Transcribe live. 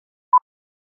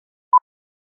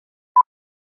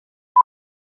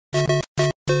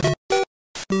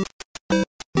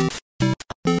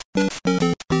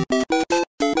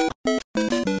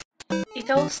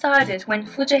started when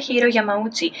Fujihiro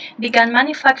Yamauchi began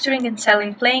manufacturing and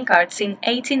selling playing cards in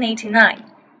 1889.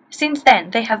 Since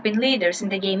then, they have been leaders in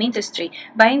the game industry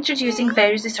by introducing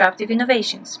various disruptive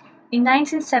innovations. In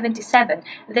 1977,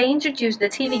 they introduced the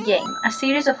TV game, a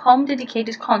series of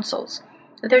home-dedicated consoles.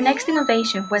 Their next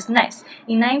innovation was NES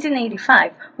in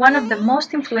 1985, one of the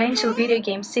most influential video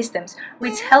game systems,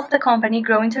 which helped the company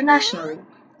grow internationally.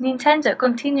 Nintendo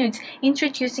continued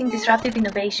introducing disruptive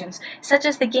innovations, such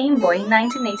as the Game Boy in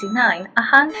 1989, a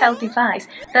handheld device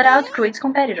that outgrew its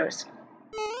competitors.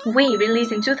 Wii,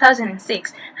 released in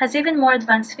 2006, has even more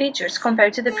advanced features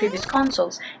compared to the previous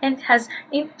consoles, and has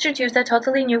introduced a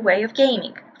totally new way of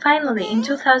gaming. Finally, in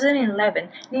 2011,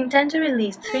 Nintendo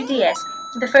released 3DS,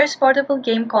 the first portable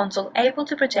game console able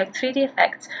to project 3D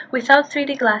effects without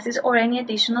 3D glasses or any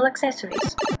additional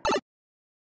accessories.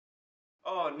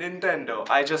 Oh, Nintendo.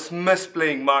 I just miss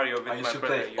playing Mario with my brother. I used to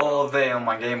play all day on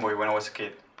my Game Boy when I was a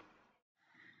kid.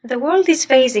 The world is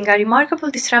facing a remarkable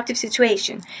disruptive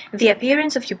situation, the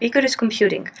appearance of ubiquitous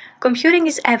computing. Computing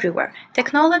is everywhere.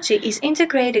 Technology is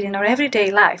integrated in our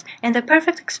everyday life, and the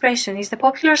perfect expression is the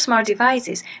popular smart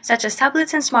devices, such as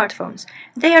tablets and smartphones.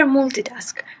 They are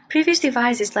multitask. Previous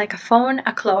devices like a phone,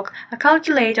 a clock, a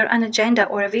calculator, an agenda,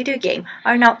 or a video game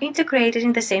are now integrated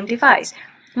in the same device.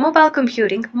 Mobile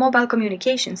computing, mobile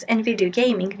communications, and video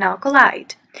gaming now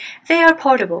collide. They are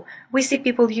portable. We see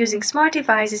people using smart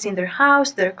devices in their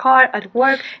house, their car, at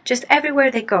work, just everywhere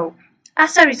they go.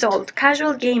 As a result,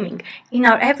 casual gaming in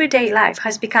our everyday life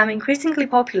has become increasingly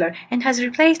popular and has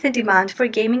replaced the demand for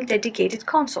gaming-dedicated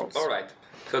consoles. Alright,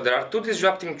 so there are two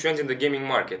disrupting trends in the gaming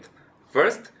market.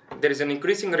 First, there is an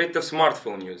increasing rate of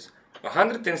smartphone use.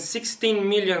 116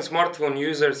 million smartphone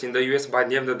users in the US by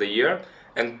the end of the year,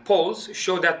 and polls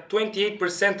show that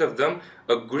 28% of them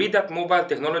agree that mobile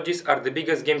technologies are the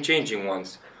biggest game-changing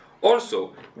ones.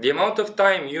 Also, the amount of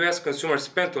time US consumers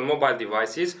spend on mobile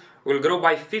devices will grow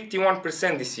by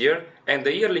 51% this year, and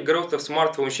the yearly growth of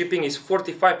smartphone shipping is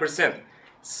 45%.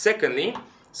 Secondly,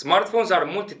 smartphones are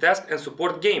multitask and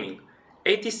support gaming.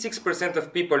 86%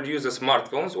 of people use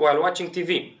smartphones while watching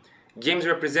TV. Games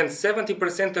represent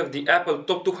 70% of the Apple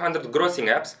top 200 grossing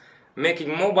apps,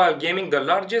 making mobile gaming the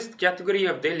largest category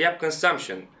of daily app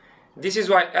consumption. This is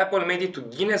why Apple made it to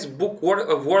Guinness Book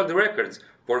of World Records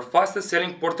for fastest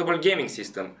selling portable gaming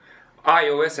system.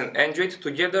 iOS and Android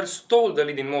together stole the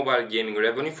lead in mobile gaming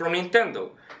revenue from Nintendo.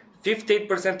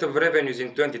 58% of revenues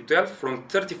in 2012 from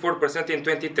 34% in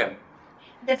 2010.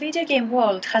 The video game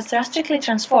world has drastically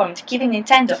transformed, giving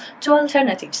Nintendo two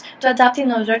alternatives to adapt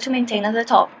in order to maintain at the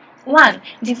top. 1.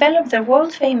 Develop their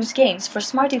world-famous games for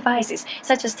smart devices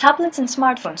such as tablets and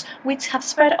smartphones, which have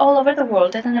spread all over the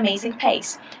world at an amazing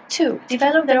pace. 2.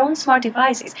 Develop their own smart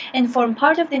devices and form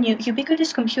part of the new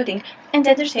ubiquitous computing and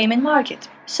entertainment market.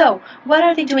 So, what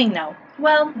are they doing now?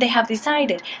 Well, they have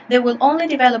decided they will only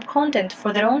develop content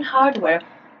for their own hardware,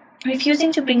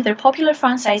 refusing to bring their popular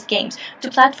franchise games to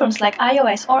platforms like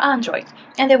iOS or Android,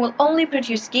 and they will only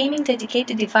produce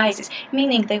gaming-dedicated devices,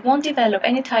 meaning they won't develop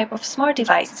any type of smart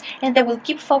devices, and they will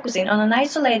keep focusing on an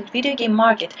isolated video game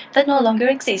market that no longer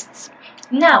exists.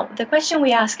 Now, the question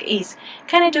we ask is,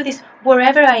 can I do this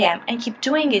wherever I am and keep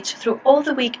doing it through all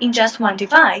the week in just one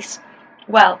device?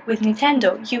 Well, with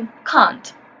Nintendo, you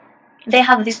can't. They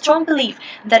have this strong belief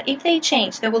that if they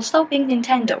change, they will stop being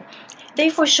Nintendo. They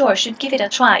for sure should give it a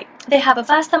try. They have a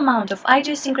vast amount of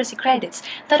idiosyncrasy credits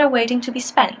that are waiting to be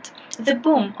spent. The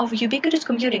boom of ubiquitous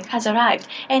computing has arrived,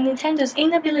 and Nintendo's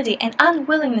inability and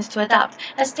unwillingness to adapt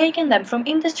has taken them from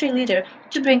industry leader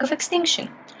to brink of extinction.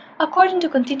 According to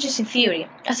contingency theory,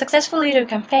 a successful leader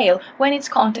can fail when its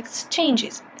context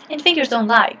changes, and figures don't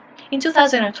lie. In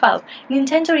 2012,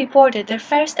 Nintendo reported their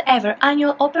first ever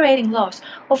annual operating loss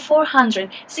of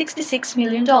 $466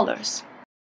 million.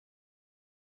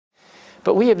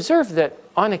 But we observed that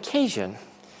on occasion,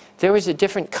 there was a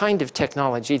different kind of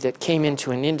technology that came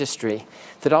into an industry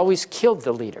that always killed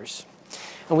the leaders.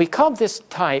 And we called this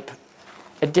type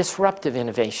a disruptive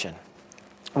innovation.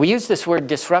 We use this word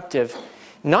disruptive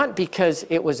not because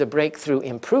it was a breakthrough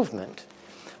improvement,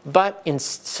 but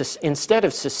instead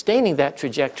of sustaining that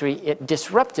trajectory, it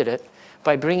disrupted it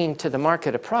by bringing to the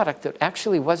market a product that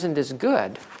actually wasn't as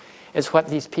good as what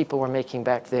these people were making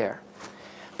back there.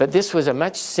 But this was a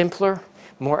much simpler,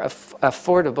 more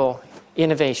affordable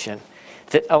innovation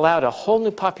that allowed a whole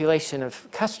new population of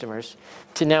customers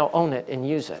to now own it and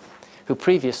use it, who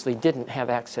previously didn't have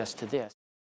access to this.